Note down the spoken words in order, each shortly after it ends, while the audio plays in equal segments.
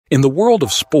In the world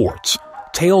of sports,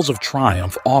 tales of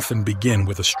triumph often begin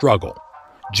with a struggle.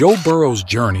 Joe Burrow's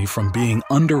journey from being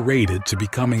underrated to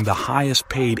becoming the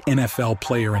highest-paid NFL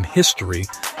player in history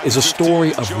is a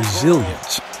story of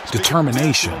resilience,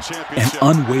 determination, and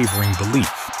unwavering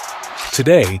belief.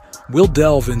 Today, we'll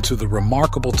delve into the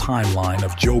remarkable timeline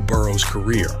of Joe Burrow's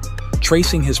career,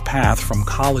 tracing his path from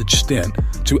college stint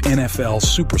to NFL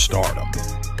superstardom.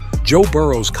 Joe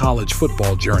Burrow's college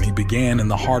football journey began in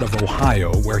the heart of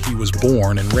Ohio, where he was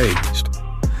born and raised.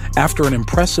 After an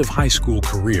impressive high school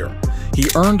career, he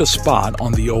earned a spot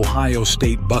on the Ohio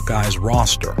State Buckeyes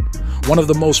roster, one of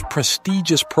the most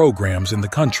prestigious programs in the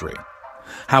country.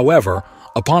 However,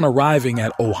 upon arriving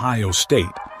at Ohio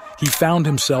State, he found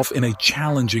himself in a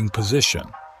challenging position.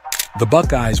 The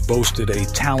Buckeyes boasted a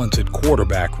talented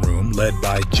quarterback room led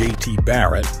by J.T.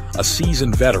 Barrett, a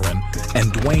seasoned veteran,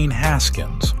 and Dwayne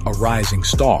Haskins, a rising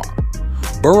star.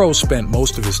 Burrow spent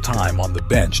most of his time on the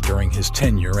bench during his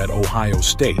tenure at Ohio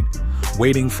State,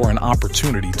 waiting for an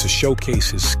opportunity to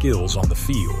showcase his skills on the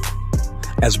field.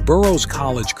 As Burrow's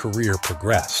college career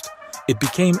progressed, it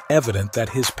became evident that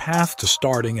his path to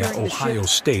starting at Ohio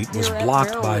State was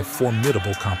blocked by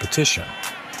formidable competition.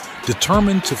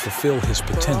 Determined to fulfill his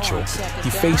potential, he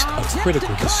faced a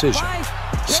critical decision: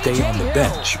 stay on the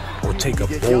bench or take a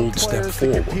bold step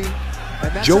forward.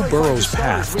 Joe Burrow's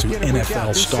path to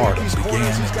NFL stardom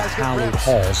began in the hallowed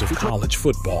halls of college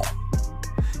football.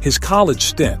 His college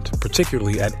stint,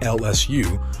 particularly at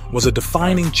LSU, was a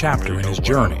defining chapter in his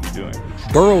journey.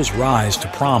 Burrow's rise to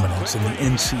prominence in the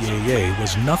NCAA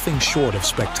was nothing short of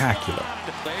spectacular.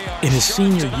 In his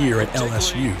senior year at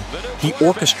LSU, he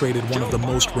orchestrated one of the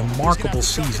most remarkable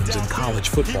seasons in college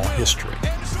football history.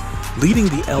 Leading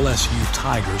the LSU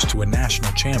Tigers to a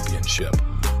national championship,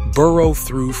 Burrow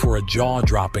threw for a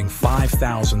jaw-dropping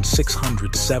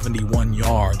 5,671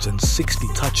 yards and 60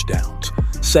 touchdowns,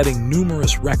 setting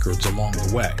numerous records along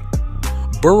the way.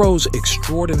 Burrow's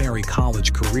extraordinary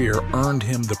college career earned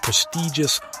him the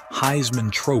prestigious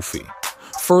Heisman Trophy,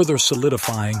 further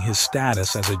solidifying his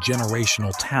status as a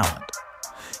generational talent.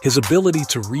 His ability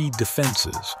to read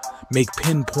defenses, make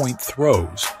pinpoint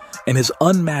throws, and his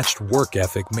unmatched work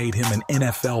ethic made him an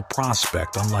NFL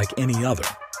prospect unlike any other.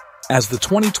 As the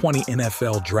 2020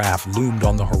 NFL Draft loomed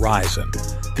on the horizon,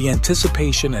 the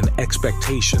anticipation and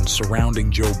expectations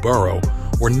surrounding Joe Burrow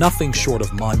were nothing short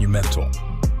of monumental.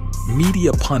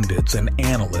 Media pundits and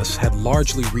analysts had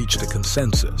largely reached a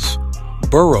consensus.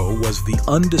 Burrow was the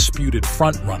undisputed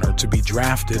frontrunner to be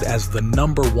drafted as the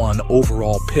 #1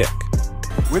 overall pick.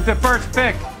 With the first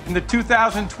pick in the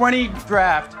 2020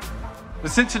 draft, the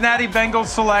Cincinnati Bengals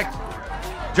select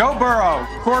Joe Burrow,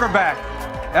 quarterback,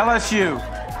 LSU.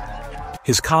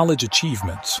 His college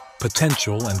achievements,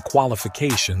 potential, and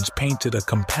qualifications painted a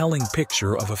compelling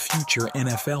picture of a future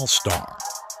NFL star.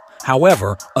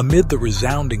 However, amid the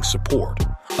resounding support,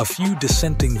 a few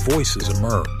dissenting voices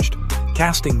emerged,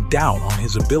 casting doubt on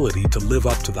his ability to live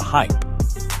up to the hype.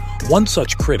 One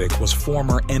such critic was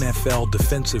former NFL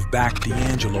defensive back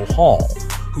D'Angelo Hall,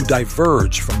 who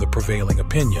diverged from the prevailing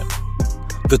opinion.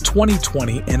 The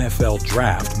 2020 NFL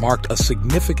Draft marked a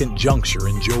significant juncture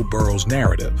in Joe Burrow's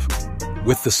narrative.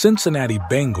 With the Cincinnati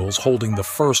Bengals holding the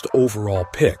first overall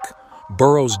pick,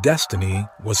 Burrow's destiny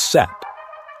was set.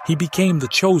 He became the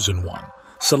chosen one,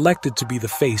 selected to be the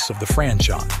face of the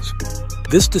franchise.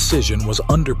 This decision was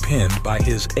underpinned by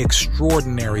his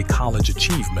extraordinary college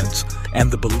achievements and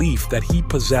the belief that he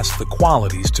possessed the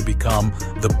qualities to become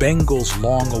the Bengals'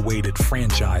 long-awaited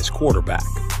franchise quarterback.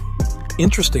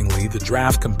 Interestingly, the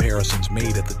draft comparisons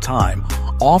made at the time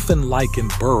often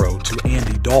likened Burrow to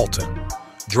Andy Dalton,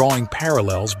 drawing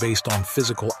parallels based on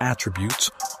physical attributes,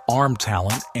 arm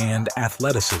talent, and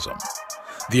athleticism.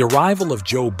 The arrival of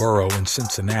Joe Burrow in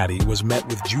Cincinnati was met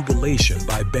with jubilation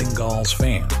by Bengals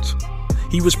fans.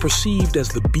 He was perceived as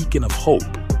the beacon of hope,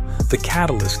 the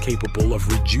catalyst capable of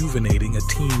rejuvenating a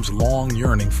team's long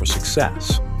yearning for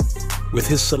success. With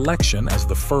his selection as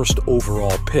the first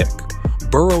overall pick,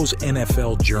 Burrow's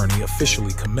NFL journey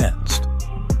officially commenced.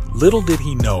 Little did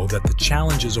he know that the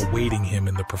challenges awaiting him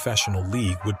in the professional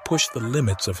league would push the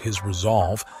limits of his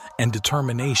resolve and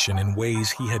determination in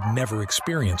ways he had never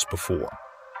experienced before.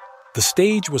 The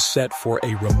stage was set for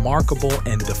a remarkable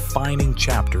and defining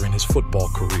chapter in his football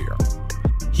career.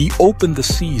 He opened the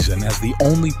season as the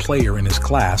only player in his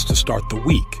class to start the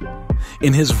week.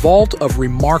 In his vault of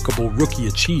remarkable rookie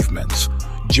achievements,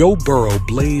 Joe Burrow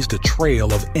blazed a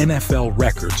trail of NFL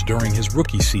records during his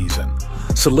rookie season,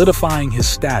 solidifying his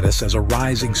status as a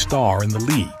rising star in the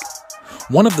league.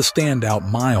 One of the standout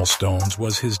milestones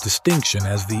was his distinction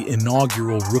as the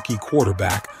inaugural rookie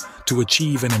quarterback to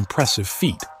achieve an impressive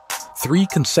feat: 3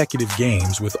 consecutive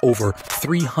games with over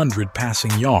 300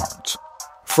 passing yards.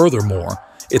 Furthermore,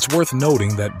 it's worth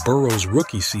noting that Burrow's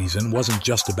rookie season wasn't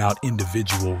just about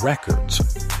individual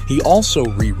records. He also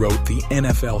rewrote the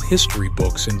NFL history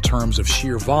books in terms of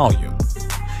sheer volume.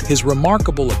 His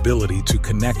remarkable ability to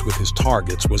connect with his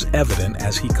targets was evident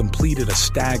as he completed a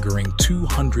staggering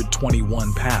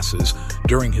 221 passes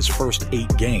during his first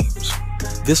 8 games.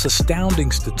 This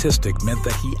astounding statistic meant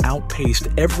that he outpaced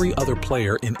every other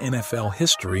player in NFL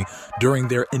history during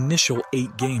their initial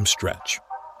 8-game stretch.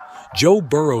 Joe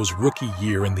Burrow's rookie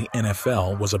year in the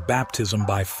NFL was a baptism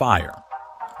by fire.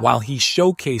 While he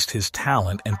showcased his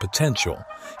talent and potential,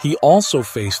 he also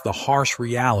faced the harsh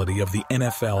reality of the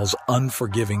NFL's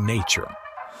unforgiving nature.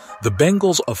 The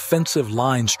Bengals' offensive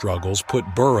line struggles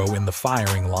put Burrow in the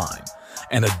firing line,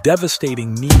 and a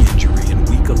devastating knee injury in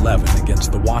Week 11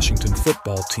 against the Washington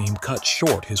football team cut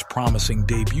short his promising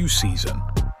debut season.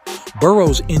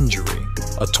 Burrow's injury,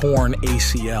 a torn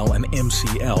ACL and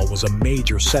MCL, was a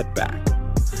major setback.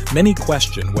 Many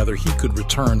question whether he could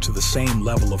return to the same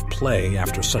level of play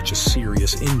after such a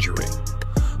serious injury.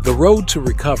 The road to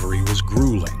recovery was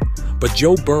grueling, but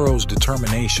Joe Burrow's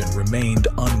determination remained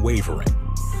unwavering.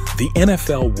 The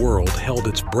NFL world held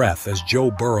its breath as Joe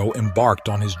Burrow embarked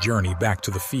on his journey back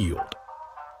to the field.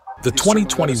 The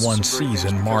 2021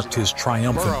 season marked his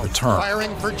triumphant return.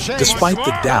 Despite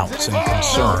the doubts and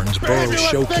concerns, Burrow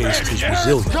showcased his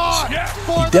resilience.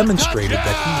 He demonstrated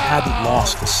that he hadn't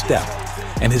lost a step,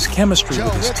 and his chemistry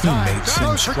with his teammates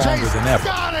seemed stronger than ever.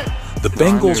 The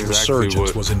Bengals'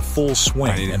 resurgence was in full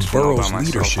swing, and Burrow's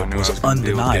leadership was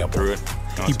undeniable.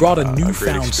 He brought a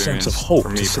newfound sense of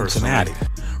hope to Cincinnati,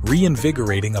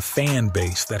 reinvigorating a fan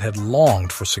base that had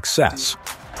longed for success.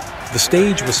 The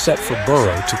stage was set for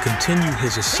Burrow to continue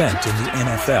his ascent in the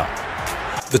NFL.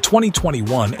 The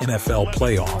 2021 NFL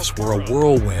playoffs were a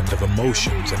whirlwind of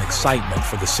emotions and excitement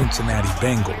for the Cincinnati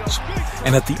Bengals,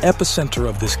 and at the epicenter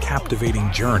of this captivating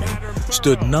journey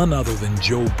stood none other than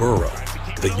Joe Burrow,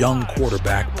 the young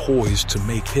quarterback poised to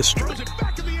make history.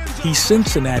 His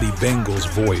Cincinnati Bengals'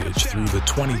 voyage through the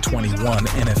 2021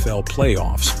 NFL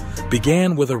playoffs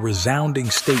began with a resounding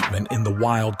statement in the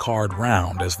wild card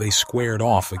round as they squared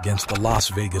off against the Las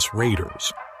Vegas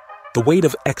Raiders. The weight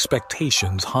of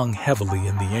expectations hung heavily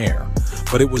in the air,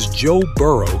 but it was Joe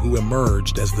Burrow who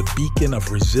emerged as the beacon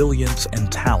of resilience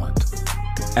and talent.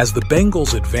 As the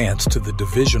Bengals advanced to the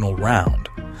divisional round,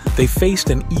 they faced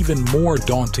an even more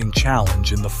daunting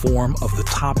challenge in the form of the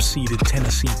top-seeded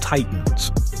Tennessee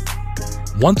Titans.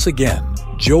 Once again,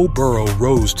 Joe Burrow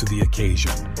rose to the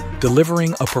occasion,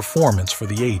 delivering a performance for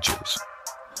the ages.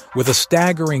 With a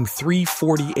staggering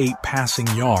 348 passing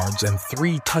yards and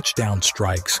 3 touchdown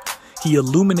strikes, he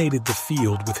illuminated the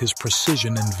field with his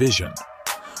precision and vision.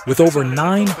 With over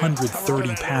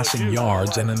 930 passing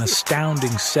yards and an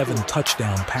astounding 7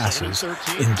 touchdown passes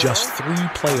in just 3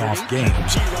 playoff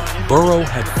games, Burrow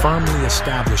had firmly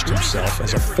established himself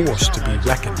as a force to be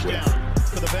reckoned with.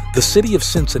 The city of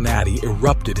Cincinnati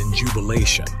erupted in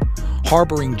jubilation,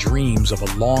 harboring dreams of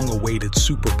a long-awaited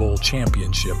Super Bowl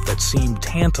championship that seemed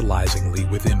tantalizingly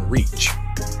within reach.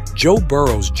 Joe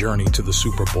Burrow's journey to the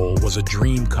Super Bowl was a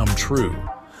dream come true,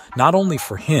 not only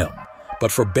for him,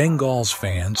 but for Bengals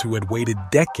fans who had waited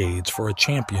decades for a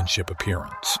championship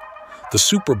appearance. The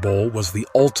Super Bowl was the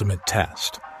ultimate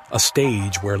test, a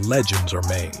stage where legends are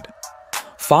made.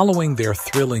 Following their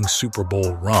thrilling Super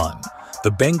Bowl run,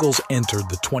 the Bengals entered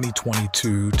the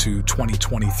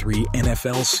 2022-2023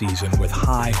 NFL season with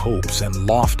high hopes and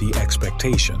lofty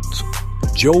expectations.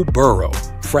 Joe Burrow,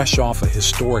 fresh off a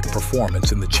historic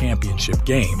performance in the championship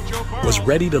game, was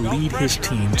ready to lead his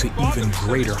team to even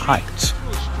greater heights.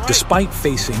 Despite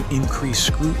facing increased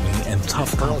scrutiny and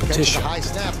tough competition,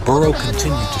 Burrow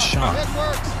continued to shine.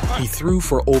 He threw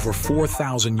for over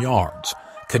 4,000 yards,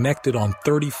 connected on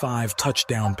 35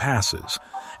 touchdown passes,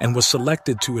 and was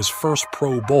selected to his first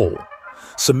Pro Bowl,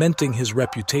 cementing his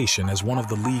reputation as one of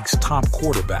the league's top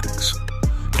quarterbacks.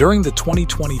 During the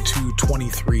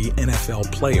 2022-23 NFL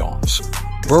playoffs,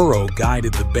 Burrow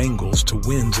guided the Bengals to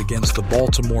wins against the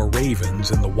Baltimore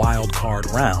Ravens in the wild card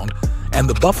round and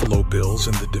the Buffalo Bills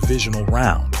in the divisional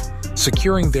round,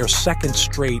 securing their second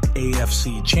straight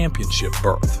AFC championship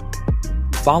berth.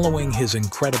 Following his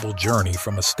incredible journey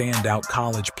from a standout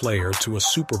college player to a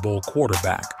Super Bowl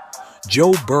quarterback,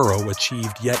 Joe Burrow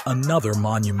achieved yet another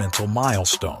monumental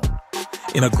milestone.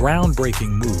 In a groundbreaking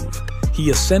move,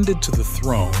 he ascended to the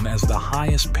throne as the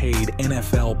highest-paid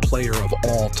NFL player of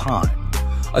all time,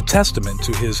 a testament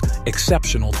to his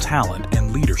exceptional talent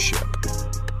and leadership.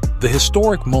 The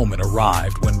historic moment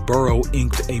arrived when Burrow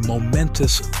inked a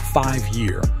momentous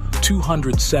 5-year,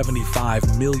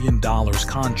 $275 million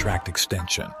contract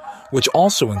extension, which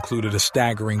also included a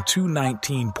staggering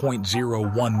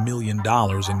 $219.01 million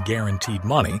in guaranteed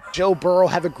money. Joe Burrow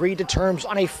have agreed to terms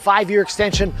on a 5-year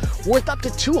extension worth up to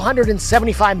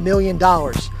 $275 million.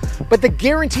 But the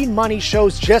guaranteed money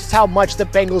shows just how much the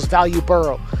Bengals value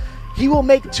Burrow. He will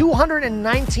make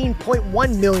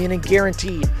 $219.1 million in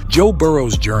guaranteed. Joe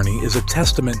Burrow's journey is a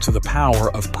testament to the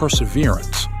power of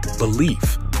perseverance,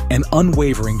 belief, and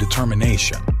unwavering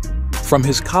determination. From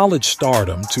his college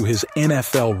stardom to his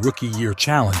NFL rookie year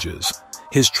challenges,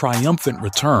 his triumphant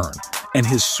return, and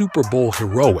his Super Bowl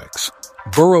heroics,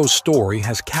 Burrow's story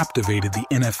has captivated the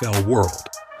NFL world.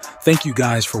 Thank you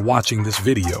guys for watching this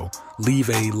video. Leave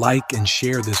a like and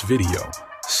share this video.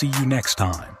 See you next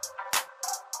time.